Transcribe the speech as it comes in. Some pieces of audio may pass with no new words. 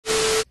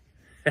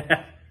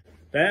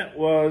That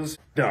was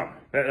dumb.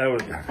 That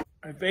was dumb.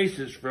 My face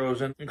is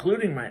frozen,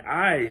 including my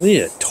eyes. I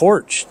need a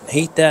torch.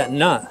 Hate that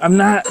nut.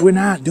 We're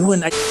not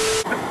doing that.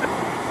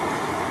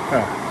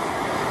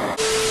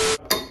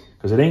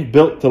 Because it ain't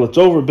built till it's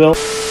overbuilt.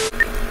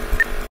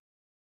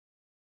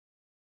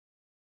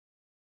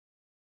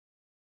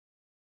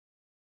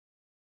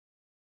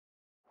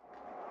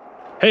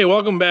 Hey,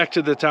 welcome back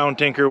to the Town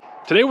Tinker.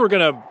 Today we're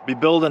gonna be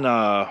building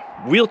a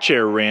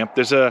wheelchair ramp.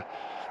 There's a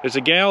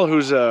gal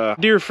who's a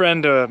dear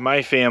friend of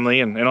my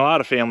family and a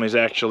lot of families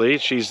actually.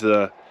 She's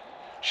the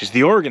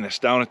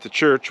organist down at the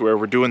church where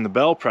we're doing the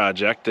bell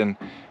project, and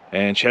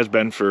she has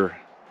been for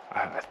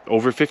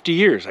over 50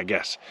 years, I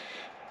guess.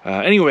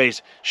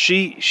 Anyways,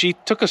 she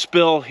took a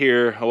spill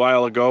here a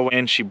while ago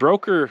and she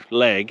broke her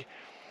leg,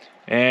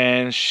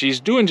 and she's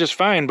doing just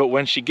fine, but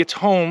when she gets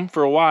home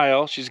for a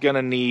while, she's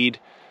gonna need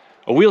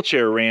a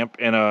wheelchair ramp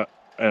and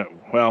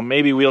well,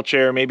 maybe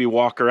wheelchair, maybe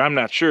walker, I'm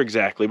not sure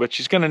exactly, but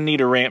she's gonna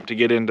need a ramp to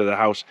get into the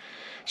house.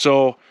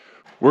 So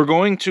we're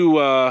going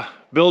to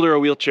build her a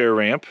wheelchair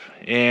ramp,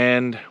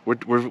 and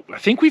I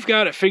think we've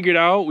got it figured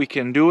out. We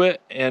can do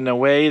it in a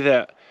way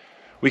that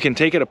we can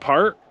take it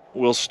apart.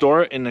 We'll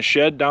store it in the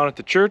shed down at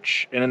the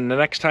church, and then the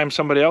next time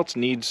somebody else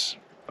needs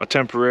a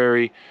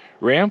temporary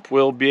ramp,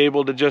 we'll be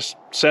able to just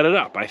set it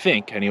up, I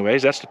think.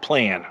 Anyways, that's the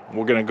plan.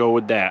 We're gonna go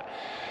with that.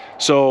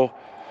 So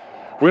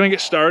we're gonna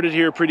get started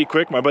here pretty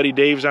quick. My buddy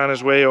Dave's on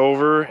his way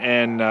over,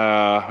 and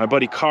my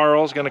buddy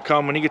Carl's gonna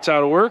come when he gets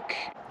out of work.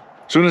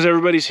 As soon as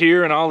everybody's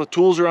here and all the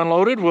tools are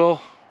unloaded,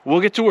 we'll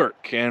get to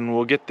work, and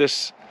we'll get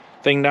this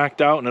thing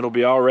knocked out, and it'll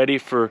be all ready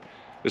for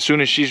as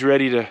soon as she's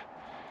ready to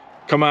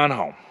come on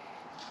home.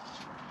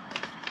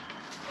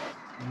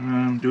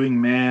 I'm doing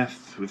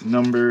math with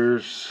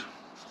numbers.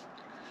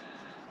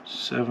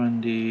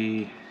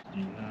 79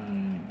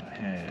 and a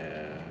half.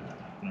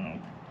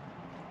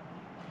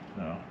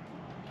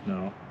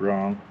 No,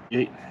 wrong.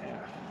 8 and a half.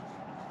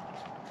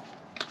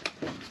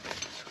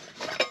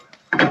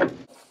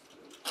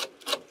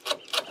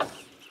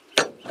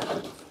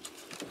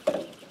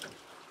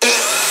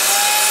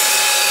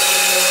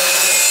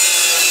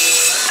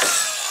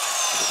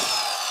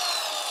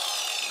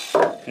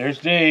 There's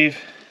Dave.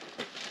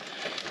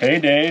 Hey,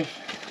 Dave.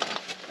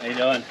 How you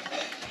doing?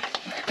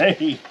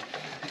 Hey.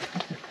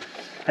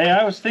 Hey,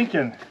 I was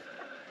thinking,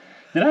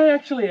 did I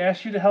actually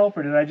ask you to help,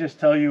 or did I just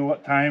tell you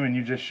what time and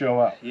you just show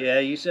up? Yeah,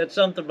 you said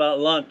something about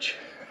lunch.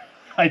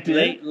 I did?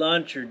 Late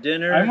lunch or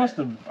dinner. I must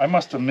have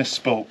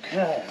misspoke.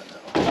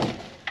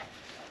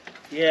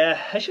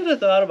 Yeah, I should have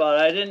thought about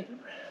it. I didn't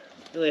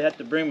really have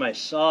to bring my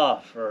saw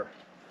for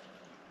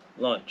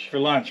lunch. For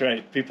lunch,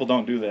 right. People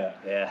don't do that.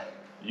 Yeah.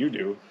 You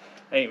do.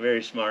 I ain't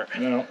very smart.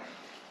 No.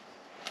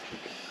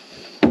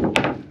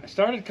 I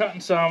started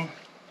cutting some.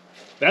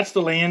 That's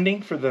the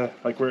landing for the,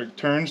 like where it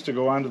turns to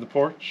go onto the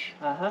porch.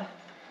 Uh-huh.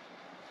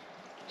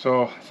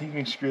 So I think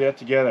we can screw that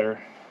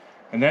together.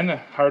 And then the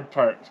hard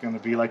part is going to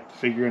be like the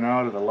figuring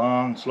out of the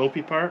long,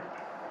 slopey part.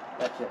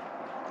 That's it.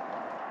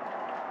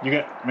 You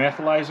got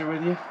Mathalizer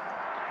with you?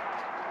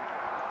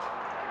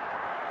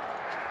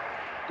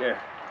 There.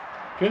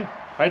 Good.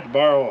 I had to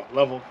borrow a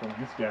level from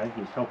this guy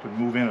who's helping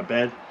move in a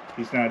bed.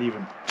 He's not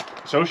even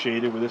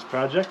associated with this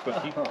project,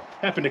 but he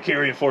happened to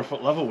carry a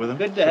 4-foot level with him.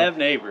 Good to have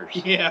neighbors.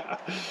 Yeah.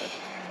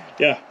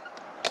 Yeah.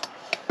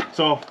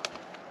 So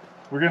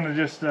we're gonna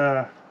just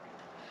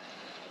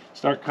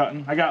start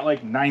cutting. I got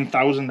like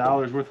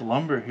 $9,000 worth of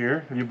lumber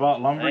here. Have you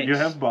bought lumber? Nice. You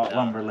have bought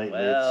lumber lately.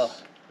 Well,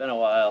 it's been a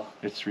while.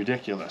 It's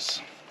ridiculous.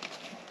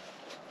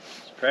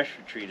 It's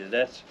pressure treated.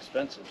 That's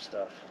expensive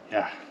stuff.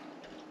 Yeah.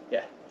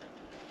 Yeah.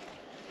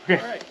 Okay.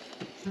 All right.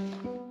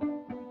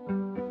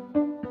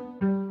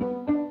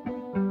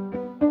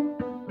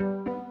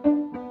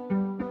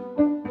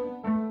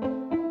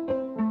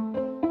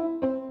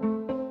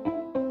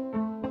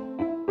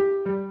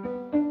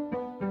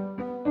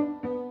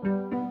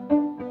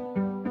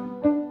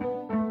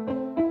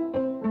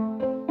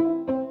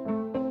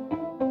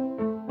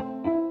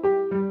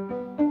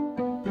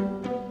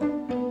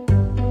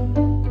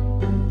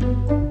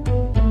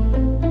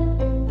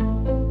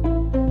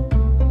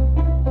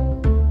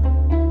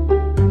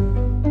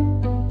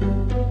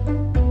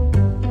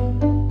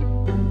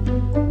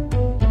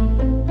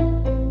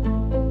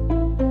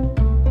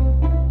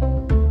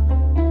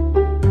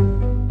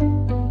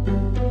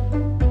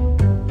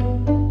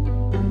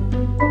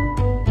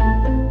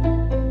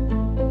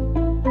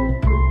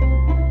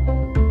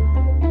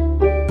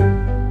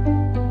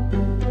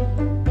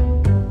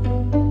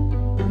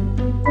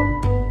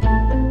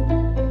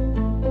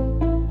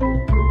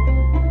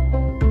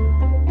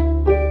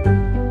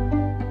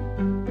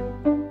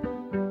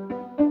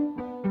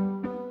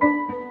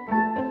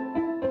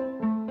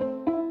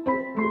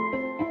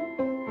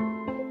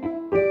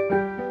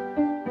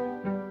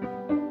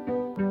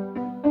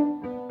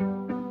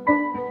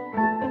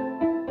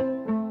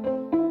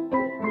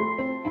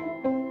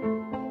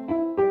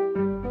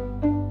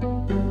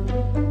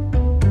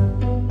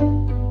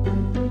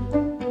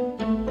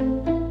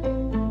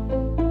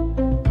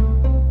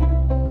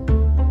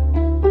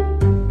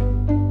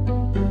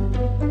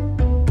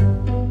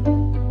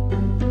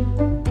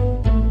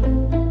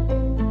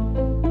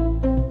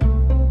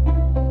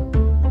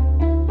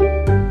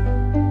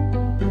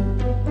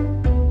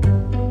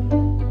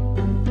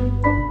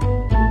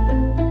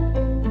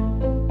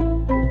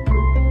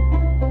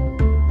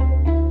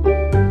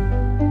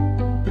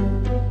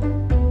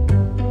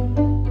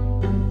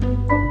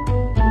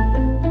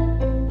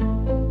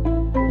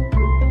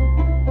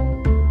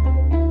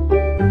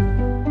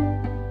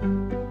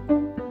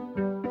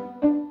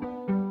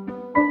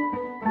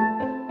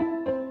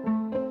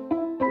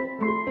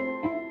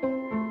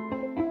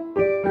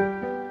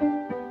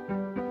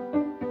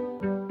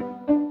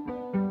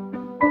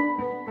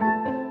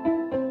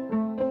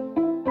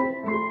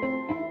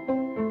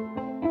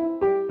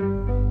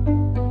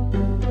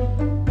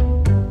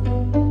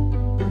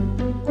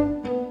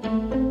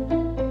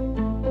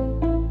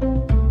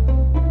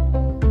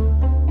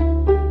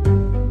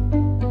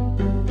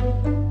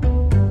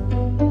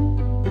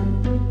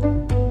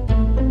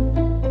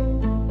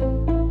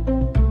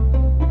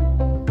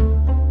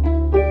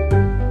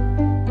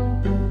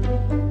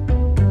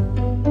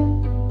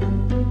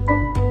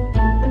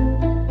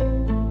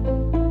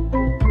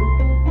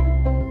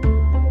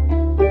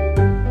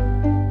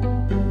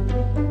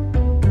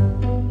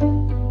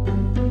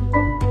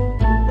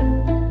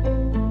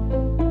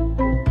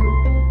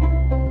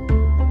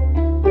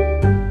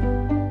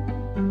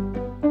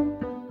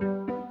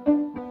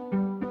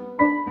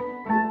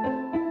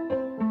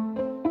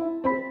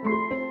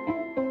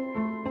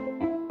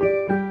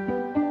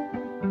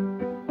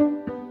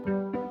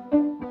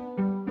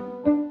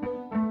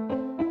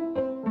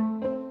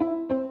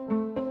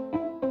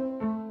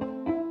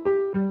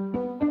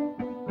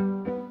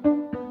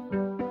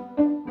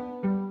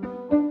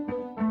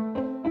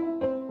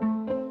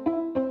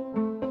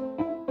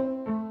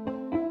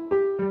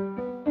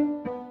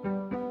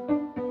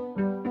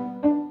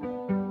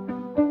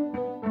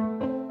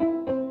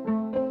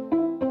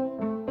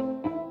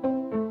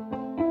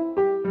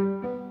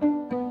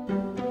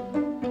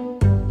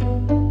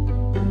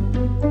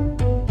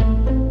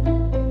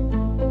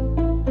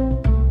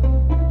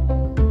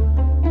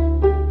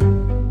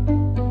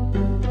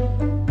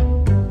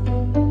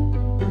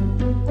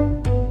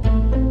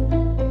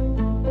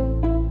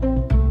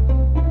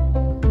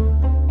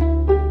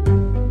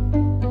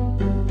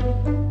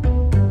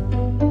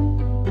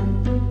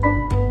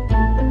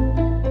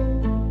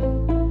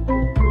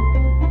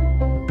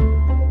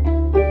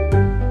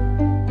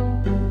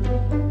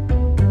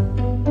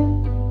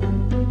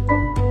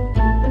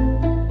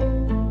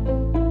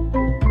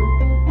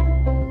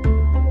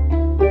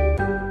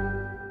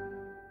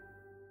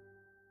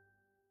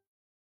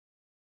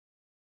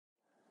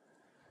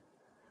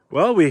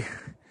 Well, we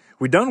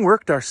done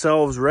worked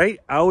ourselves right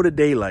out of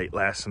daylight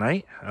last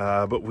night,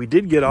 but we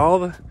did get all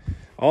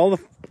the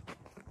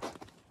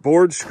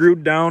boards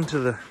screwed down to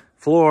the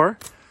floor.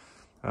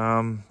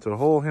 So the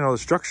whole, the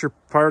structure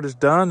part is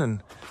done,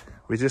 and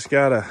we just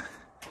gotta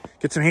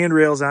get some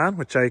handrails on,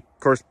 which I, of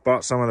course,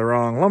 bought some of the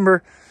wrong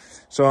lumber.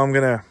 So I'm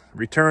gonna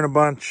return a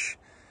bunch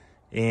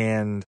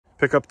and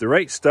pick up the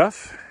right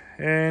stuff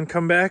and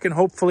come back, and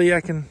hopefully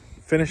I can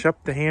finish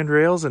up the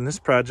handrails, and this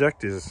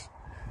project is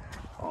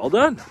all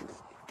done.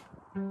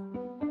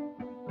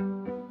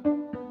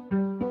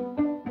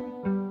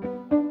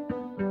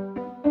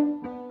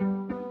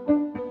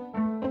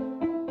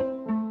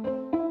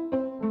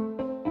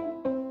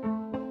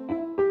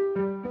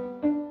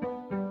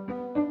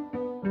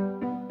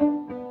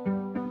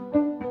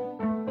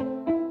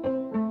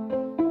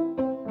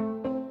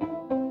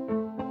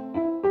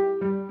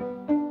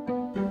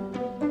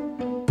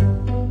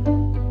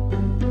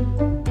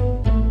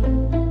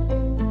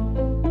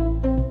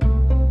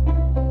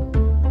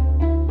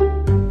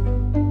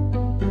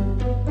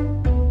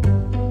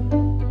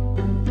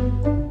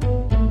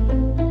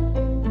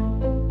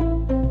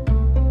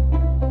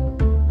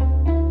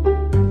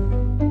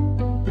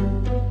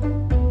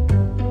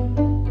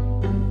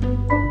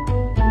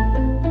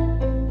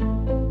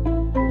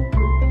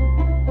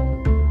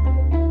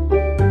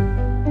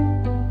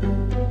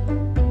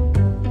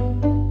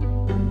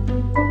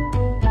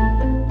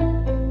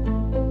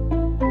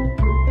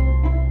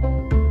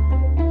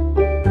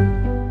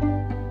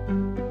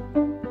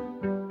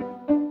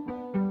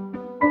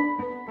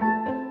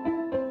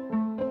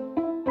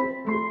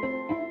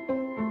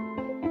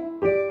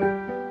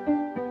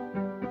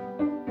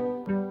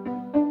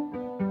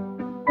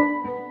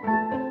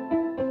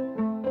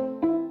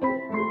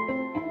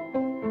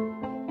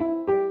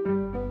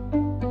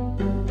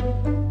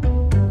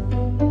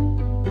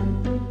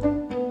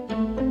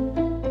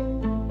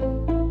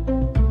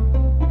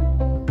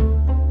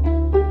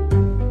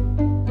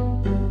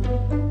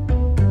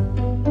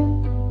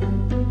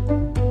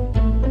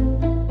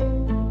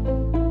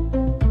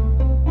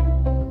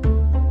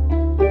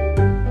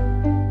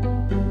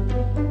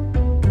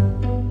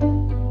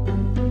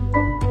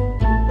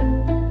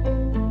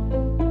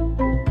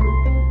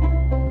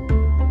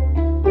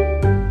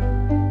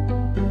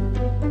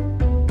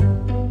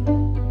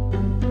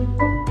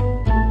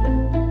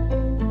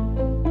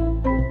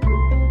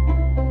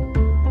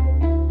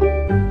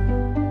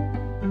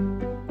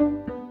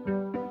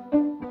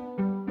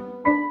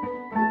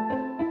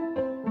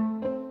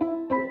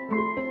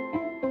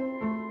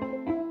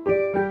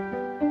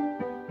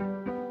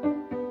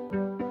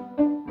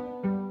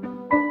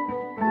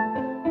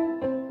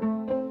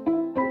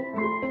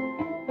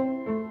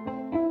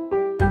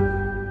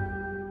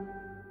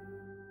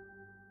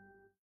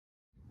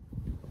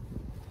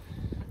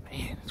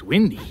 It's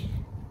windy,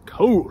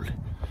 cold.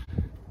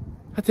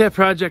 Got that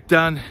project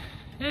done.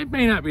 It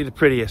may not be the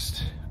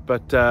prettiest,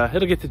 but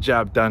it'll get the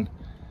job done.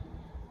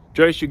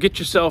 Joyce, you get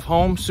yourself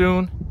home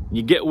soon,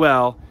 you get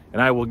well,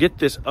 and I will get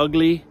this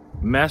ugly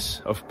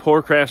mess of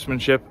poor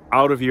craftsmanship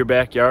out of your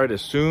backyard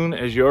as soon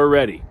as you're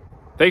ready.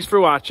 Thanks for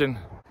watching.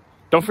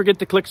 Don't forget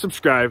to click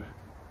subscribe.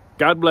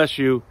 God bless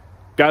you.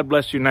 God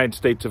bless the United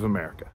States of America.